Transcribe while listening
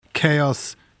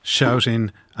Chaos,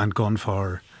 shouting and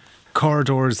gunfire.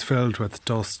 Corridors filled with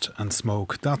dust and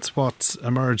smoke. That's what's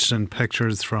emerged in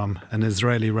pictures from an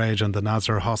Israeli raid on the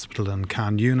Nasser hospital in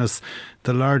Khan Yunis,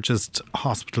 the largest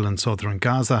hospital in southern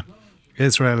Gaza.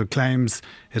 Israel claims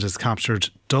it has captured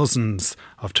dozens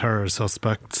of terror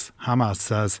suspects. Hamas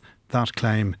says that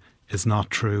claim is not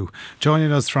true.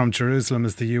 Joining us from Jerusalem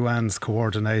is the UN's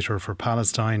Coordinator for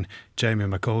Palestine, Jamie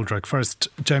McGoldrick. First,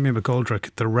 Jamie McGoldrick,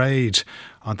 the raid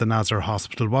on the Nasser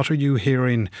hospital. What are you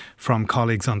hearing from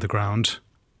colleagues on the ground?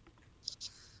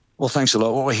 Well, thanks a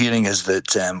lot. What we're hearing is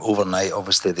that overnight,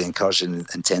 obviously, the incursion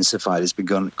intensified. It's been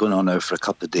going on now for a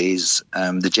couple of days.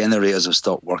 The generators have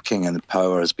stopped working and the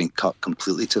power has been cut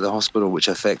completely to the hospital, which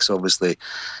affects, obviously,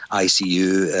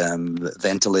 ICU,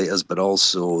 ventilators, but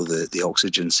also the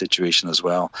oxygen situation as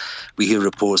well. We hear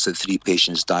reports that 3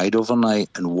 patients died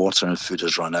overnight and water and food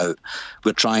has run out.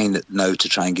 We're trying now to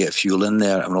try and get fuel in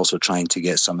there, and we're also trying to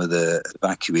get some of the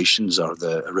evacuations or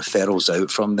the referrals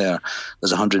out from there.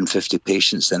 There's 150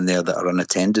 patients in there that are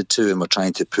unattended to, and we're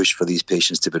trying to push for these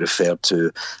patients to be referred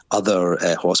to other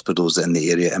hospitals in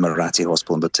the area, Emirati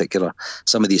Hospital in particular.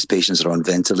 Some of these patients are on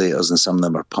ventilators and some of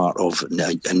them are part of a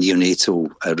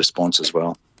neonatal response as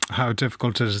well. How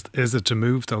difficult is it to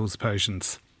move those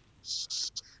patients?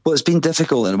 Well, it's been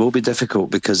difficult and it will be difficult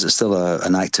because it's still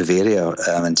an active area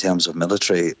in terms of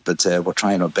military, but we're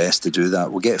trying our best to do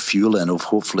that. We'll get fuel in,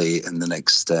 hopefully, in the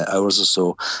next hours or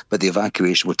so, but the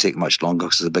evacuation will take much longer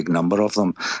because there's a big number of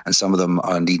them, and some of them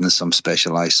are needing some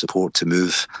specialised support to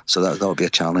move, so that'll be a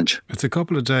challenge. It's a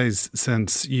couple of days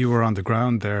since you were on the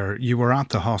ground there. You were at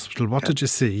the hospital. What did you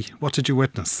see? What did you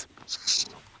witness?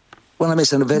 Well, I mean,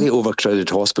 it's in a very overcrowded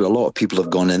hospital. A lot of people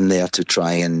have gone in there to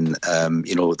try and,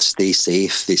 stay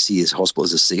safe. They see his hospital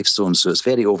as a safe zone, so it's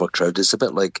very overcrowded. It's a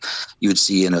bit like you would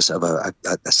see in a sort of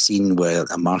a scene where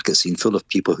a market scene full of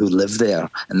people who live there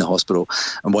in the hospital.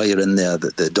 And while you're in there,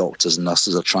 the doctors and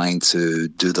nurses are trying to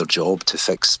do their job to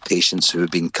fix patients who have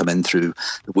been come in through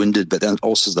wounded, but then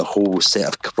also the whole set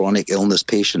of chronic illness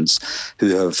patients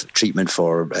who have treatment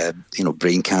for,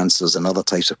 brain cancers and other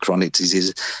types of chronic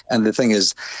diseases. And the thing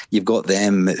is, you've got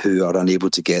them who are unable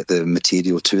to get the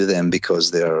material to them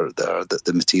because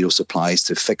the material supplies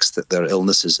to fix their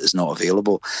illnesses is not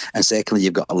available. And secondly,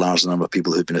 you've got a large number of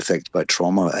people who've been affected by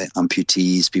trauma,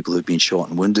 amputees, people who've been shot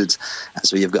and wounded. And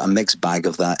so you've got a mixed bag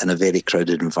of that in a very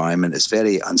crowded environment. It's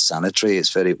very unsanitary,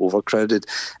 it's very overcrowded.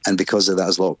 And because of that,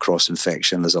 there's a lot of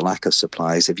cross-infection, there's a lack of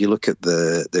supplies. If you look at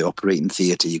the operating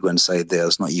theatre, you go inside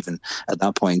there's not even, at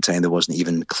that point in time, there wasn't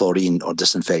even chlorine or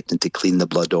disinfectant to clean the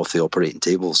blood off the operating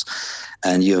tables.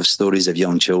 And you have stories of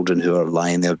young children who are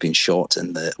lying there, being shot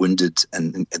and wounded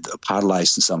and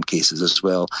paralysed in some cases as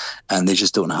well. And they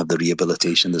just don't have the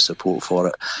rehabilitation, the support for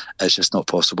it. It's just not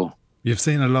possible. You've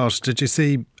seen a lot. Did you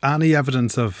see any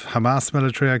evidence of Hamas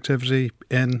military activity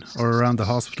in or around the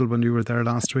hospital when you were there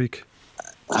last week?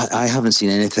 I haven't seen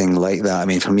anything like that. I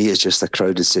mean, for me, it's just a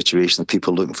crowded situation of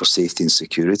people looking for safety and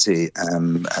security.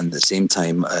 And at the same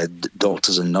time,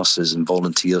 doctors and nurses and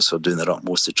volunteers are doing their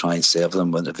utmost to try and serve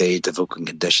them in very difficult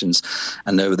conditions.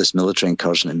 And now with this military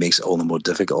incursion, it makes it all the more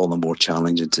difficult, all the more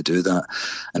challenging to do that.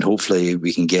 And hopefully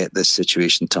we can get this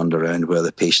situation turned around where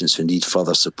the patients who need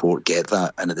further support get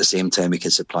that. And at the same time, we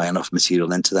can supply enough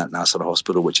material into that Nasser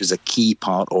hospital, which is a key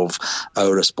part of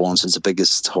our response. It's the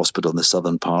biggest hospital in the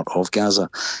southern part of Gaza,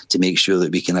 to make sure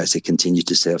that we can actually continue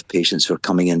to serve patients who are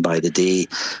coming in by the day,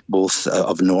 both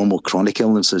of normal chronic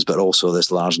illnesses, but also this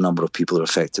large number of people who are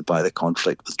affected by the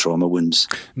conflict with trauma wounds.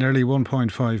 Nearly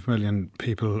 1.5 million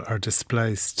people are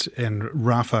displaced in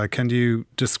Rafah. Can you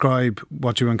describe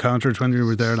what you encountered when you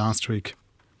were there last week?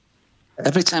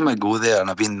 Every time I go there,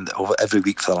 and I've been over every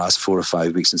week for the last 4 or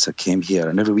 5 weeks since I came here,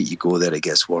 and every week you go there, it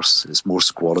gets worse. It's more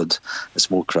squalid,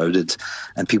 it's more crowded,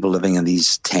 and people living in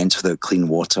these tents without clean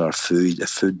water,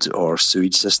 food or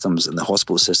sewage systems, and the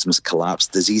hospital systems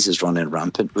collapsed. Disease is running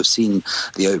rampant. We've seen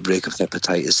the outbreak of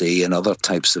hepatitis A and other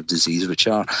types of disease, which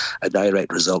are a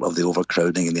direct result of the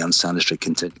overcrowding and the unsanitary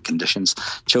conditions.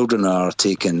 Children are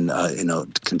taking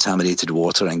contaminated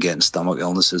water and getting stomach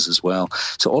illnesses as well.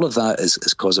 So all of that is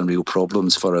causing real problems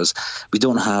for us. We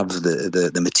don't have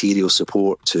the material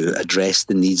support to address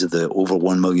the needs of the over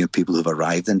 1 million people who've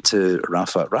arrived into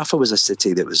Rafah. Rafah was a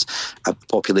city that was a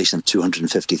population of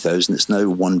 250,000. It's now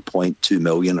 1.2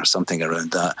 million or something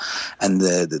around that. And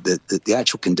the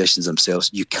actual conditions themselves,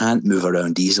 you can't move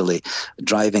around easily.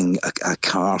 Driving a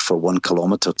car for 1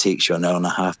 kilometre takes you an hour and a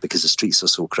half because the streets are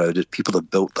so crowded. People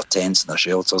have built their tents and their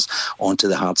shelters onto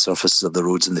the hard surfaces of the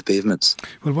roads and the pavements.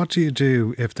 Well, what do you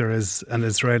do if there is an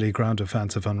Israeli ground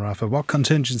offensive on Rafah? What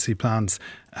contingency plans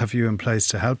have you in place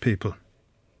to help people?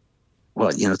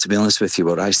 Well, to be honest with you,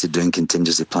 we're actually doing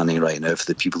contingency planning right now for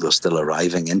the people who are still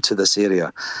arriving into this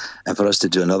area. And for us to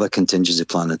do another contingency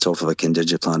plan on top of a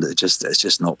contingency plan, it's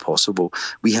just not possible.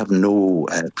 We have no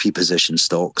pre-positioned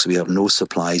stocks. We have no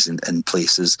supplies in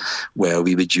places where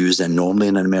we would use them normally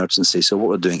in an emergency. So what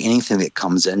we're doing, anything that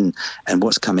comes in and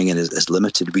what's coming in is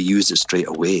limited, we use it straight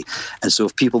away. And so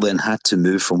if people then had to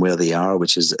move from where they are,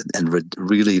 which is in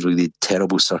really, really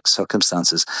terrible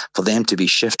circumstances, for them to be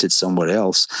shifted somewhere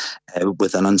else,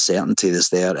 with an uncertainty that's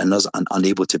there and us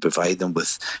unable to provide them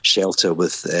with shelter,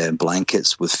 with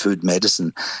blankets, with food,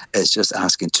 medicine, it's just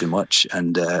asking too much.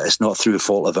 And it's not through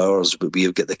fault of ours, but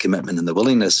we get the commitment and the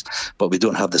willingness, but we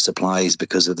don't have the supplies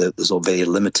because of there's all very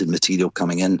limited material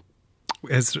coming in.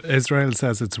 Israel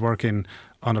says it's working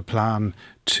on a plan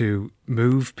to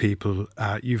move people.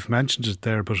 You've mentioned it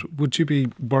there, but would you be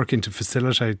working to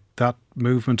facilitate that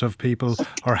movement of people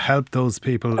or help those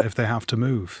people if they have to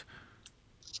move?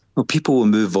 Well, people will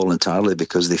move voluntarily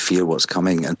because they fear what's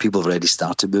coming, and people have already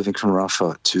started moving from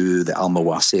Rafah to the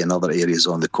Al-Mawasi and other areas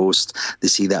on the coast. They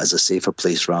see that as a safer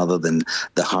place rather than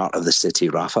the heart of the city,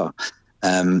 Rafah.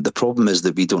 The problem is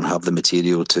that we don't have the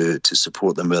material to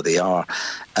support them where they are.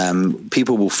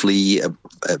 People will flee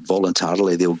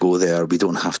voluntarily. They'll go there. We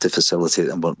don't have to facilitate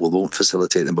them, but we won't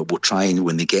facilitate them, but we'll try and,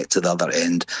 when they get to the other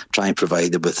end, try and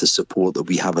provide them with the support that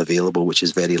we have available, which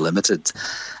is very limited.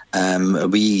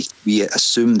 We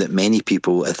assume that many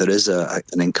people, if there is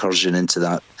an incursion into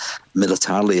that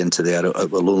militarily into there,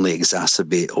 it will only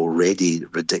exacerbate already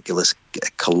ridiculous,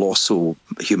 colossal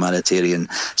humanitarian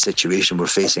situation we're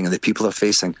facing and the people are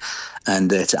facing.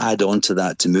 And to add on to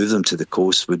that, to move them to the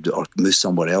coast or move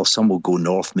somewhere else, some will go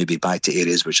north, maybe back to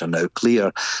areas which are now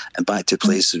clear and back to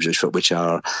places which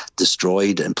are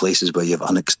destroyed and places where you have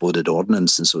unexploded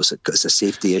ordnance. And so it's a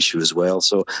safety issue as well.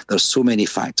 So there's so many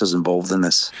factors involved in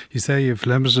this. You say you've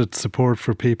limited support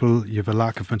for people, you have a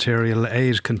lack of material,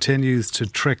 aid continues to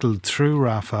trickle through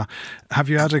Rafah. Have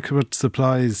you adequate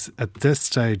supplies at this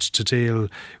stage to deal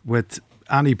with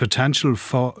any potential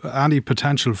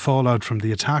fallout from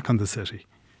the attack on the city?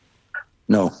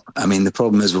 No. I mean, the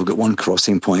problem is we've got one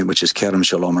crossing point, which is Kerem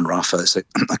Shalom and Rafah. It's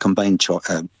a combined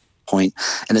point,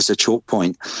 and it's a choke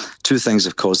point. Two things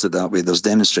have caused it that way. There's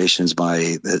demonstrations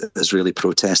by the Israeli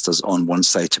protesters on one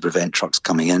side to prevent trucks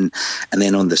coming in, and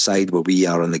then on the side where we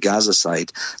are on the Gaza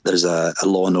side, there's a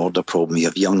law and order problem. You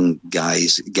have young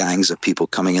guys, gangs of people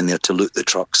coming in there to loot the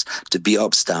trucks, to beat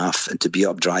up staff and to beat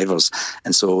up drivers,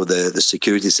 and so the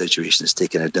security situation is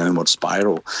taking a downward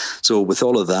spiral. So with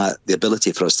all of that, the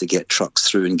ability for us to get trucks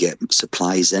through and get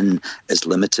supplies in is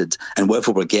limited, and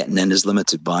whatever we're getting in is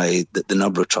limited by the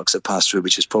number of trucks that pass through,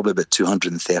 which is probably about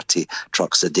 230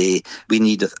 trucks a day. We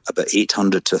need about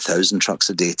 800 to 1,000 trucks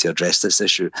a day to address this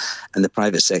issue, and the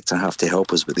private sector have to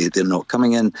help us, but they're not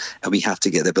coming in, and we have to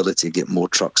get the ability to get more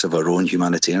trucks of our own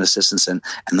humanitarian assistance in,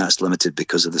 and that's limited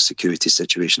because of the security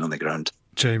situation on the ground.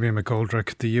 Jamie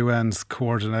McGoldrick, the UN's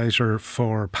coordinator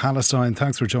for Palestine,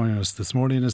 thanks for joining us this morning.